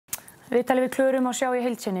Viðtalið við Klöru má sjá í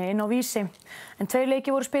heild sinni inn á Vísi. En 2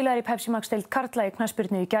 leikir voru spilaðir í Pepsi Max Deild karla í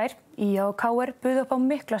knattspyrnu í gær. IA og KR buðu upp á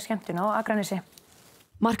mikla skemmtun á Akranesi.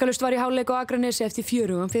 Markalaust var í hálfleik á Akranesi eftir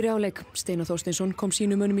 4 fyrir hálfleik. Steinar Þorsteinsson kom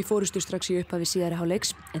sínum mönnum í forystu strax í upphafi síðari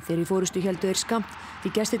hálfleiks, en þeir í forystu héldu þeir skammt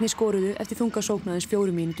því gestirnir skoruðu eftir þunga sókn aðeins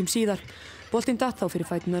 4 mínútum síðar. Boltinn datt þá fyrir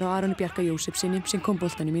fæturnar á Aroni Bjarka Jósepssyni sem kom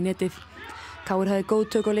boltanum í netið. KR hafði góð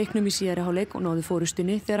tök á leiknum í síðari hálfleik og náði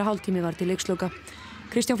forystunni þegar hálftími var til leiksloka.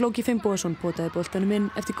 Kristján Flóki Finnbogason potaði boltanum inn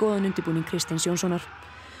eftir góðan undirbúning Kristins Jónssonar.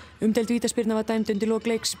 Umdeild vítaspyrna var dæmd undir lok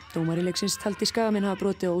leiks. Dómari leiksins taldi Skagamenn hafa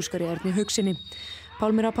brotið á Óskari Erni Haugsyni.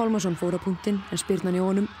 Pálmir A. Pálmason fór á punktinn en spyrnan í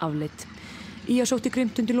honum afleidd. IA sótti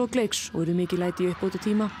grimmt undir lok leiks og urðu mikið læti í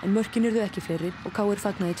uppbótartíma en mörkin urðu ekki fleiri og KR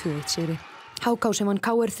fagnaði 2-1 sigri. HK sem vann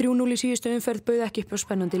KR 3-0 í síðustu umferð bauð ekki upp á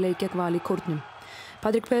spennandi leik gegn Val í Kórnum.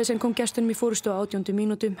 Patrik Pedersen kom gestunum í forystu á 18.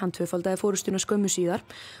 mínútu, hann tvöfaldaði forystuna skömmu síðar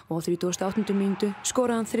og á 38. mínútu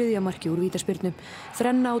skoraði hann 3. marki úr vítaspyrnu.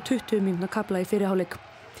 Þrenna á 20 mínútna kafla í fyrri hálfleik.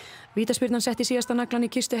 Vítaspyrnan setti síðasta naglann í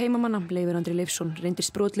kistu heimamanna. Leifur Andri Leifsson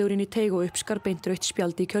reyndist brotlegur inn í teig og uppskar beint rautt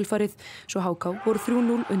spjaldi í kjölfarið, svo HK voru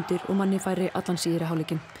 3-0 undir og manni færri allan síðari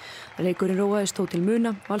hálfleikinn. Leikurinn róaðist þó til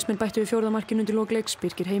muna. Valsmenn bættu við 4. markinu undir lok leiks.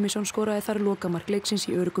 Birkir Heimisson skoraði þar lokamark leiksins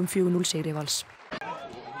í öruggum 4-0 sigri Vals.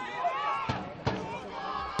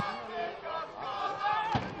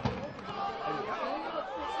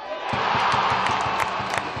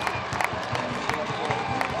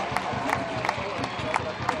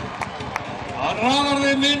 Hann raðar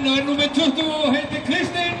þeim inn og númer 20 og heitir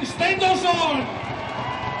Kristinn Steindórsson.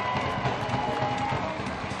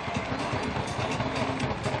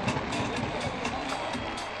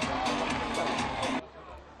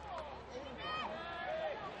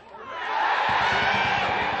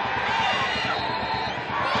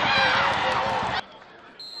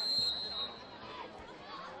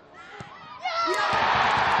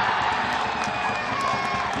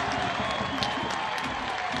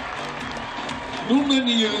 Númer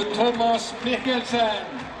 9, Thomas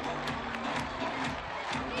Mikkelsen.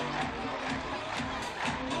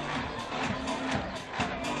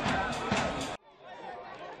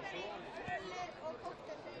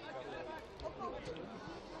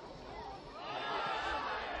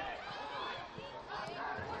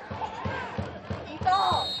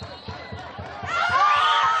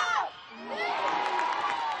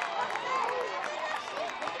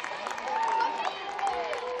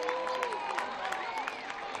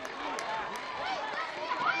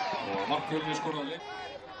 Fjölnir skoraði leik.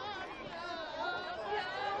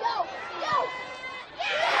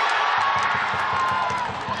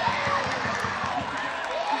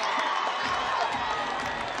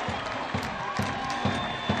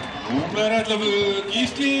 Númer 11,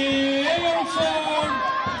 Gísli Eyjólfsson.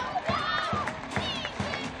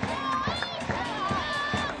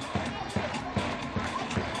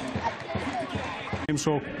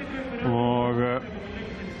 Heimsókn og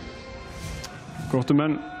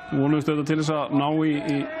Gróttumenn vonuðust þetta til þess að ná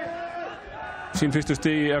í sín fyrstu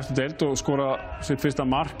stig í efstu deild og skora sitt fyrsta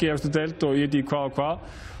mark í efstu deild og ég veit ekki hvað og hvað.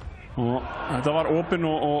 Og þetta var opinn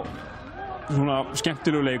og svona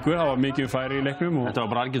skemmtilegu leikur, það var mikið færi í leiknum. Þetta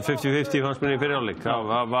var bara algjört 50-50 fannst mér í fyrri hálfleik.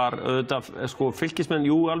 Það var auðvitað, sko,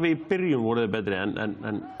 Fylkismenn, jú, alveg í byrjun voru þeir betri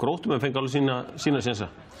en Gróttumenn fengi alveg sína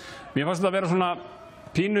sénsa. Mér fannst þetta að vera svona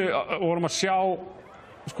pínu, vorum að sjá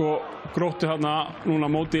sko Gróttu hérna núna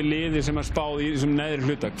móti liði sem spáð í þessum neðri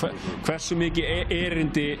hluta. Hversu mikið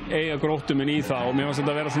erindi eiga Gróttumenn í það og mér fannst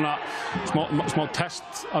þetta að vera svona smá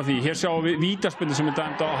test af því. Hér sjáum við vítaspyrnu sem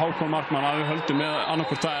dæmd á Hákon Markmann að við höldum með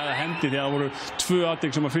annarkvort það eða hendi því að það voru 2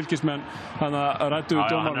 atvik sem að Fylkismenn ræddu við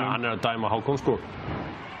dómarnum. Hann að dæma Hákon sko.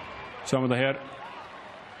 Sjáum þetta hér.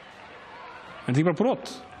 En þetta er bara brot.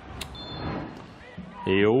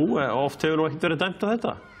 Jú, oft hefur nú ekkert verið dæmt á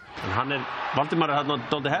þetta. En Valdimar er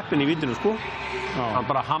dálítið heppinn í vítinu sko. Hann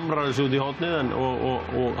bara hamrar þessu út í hornið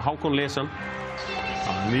og Hákon les hann.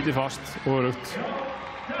 Hann vítið fast og örugt.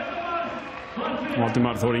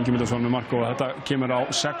 Valdimar Þór Ingimundarson með mark og þetta kemur á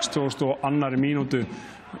 62. mínútu.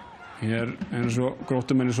 Hér er svo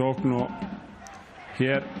Gróttumenn í sókn og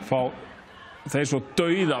hér fá þeir svo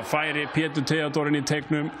dauða færi Pétur Theodorinn í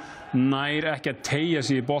teignum. Nær ekki að teygja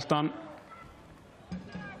sig í boltan.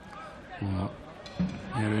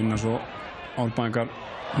 Hér vinna svo Árbæingar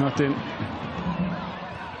hnöttinn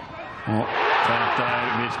og þetta er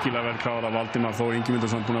virkilega vel klárað. Valdimar Þór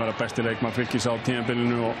Ingimundarson búinn að vera besti leikmaður Fylkis á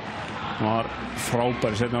tímabilinu og var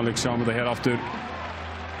frábær í seinni hálfleik. Sjáum þetta hér aftur.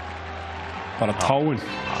 Bara táinn.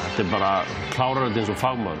 Þetta er bara klárar þetta eins og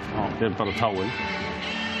fagmaður. Þetta er bara táinn.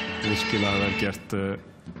 Virkilega vel gert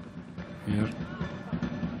hér.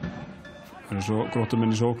 Það er svo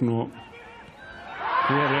Gróttumenn í sókn og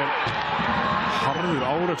Hér harður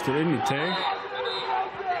árekstur inn í teig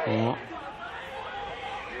og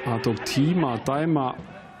það tók tíma að dæma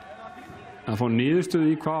að fá niðurstöðu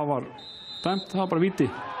í hvað var dæmt, það var bara víti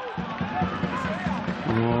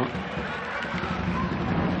og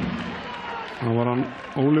það var hann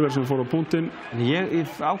Oliver sem fór á punktinn. Ég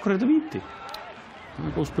ákveður þetta víti?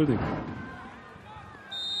 Það góð spurning.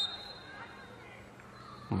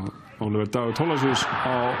 Og Oliver Dagur Tólasvíðs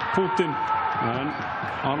á punktinn en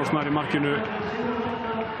Arnór Snær í markinu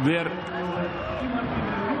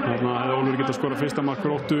þarna hefði Oliver getað skorað fyrsta mark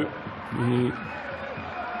Gróttu í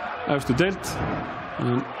efstu deild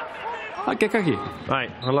en það gekk ekki. Nei,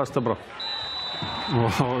 hann las það bra.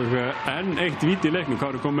 Og enn eitt víti í leiknum.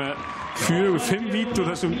 Kári kom með 4-5 víti úr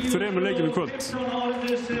þessum 3 leikjum í kvöld.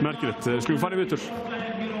 Merkilegt. Skulum fara í viðtöl.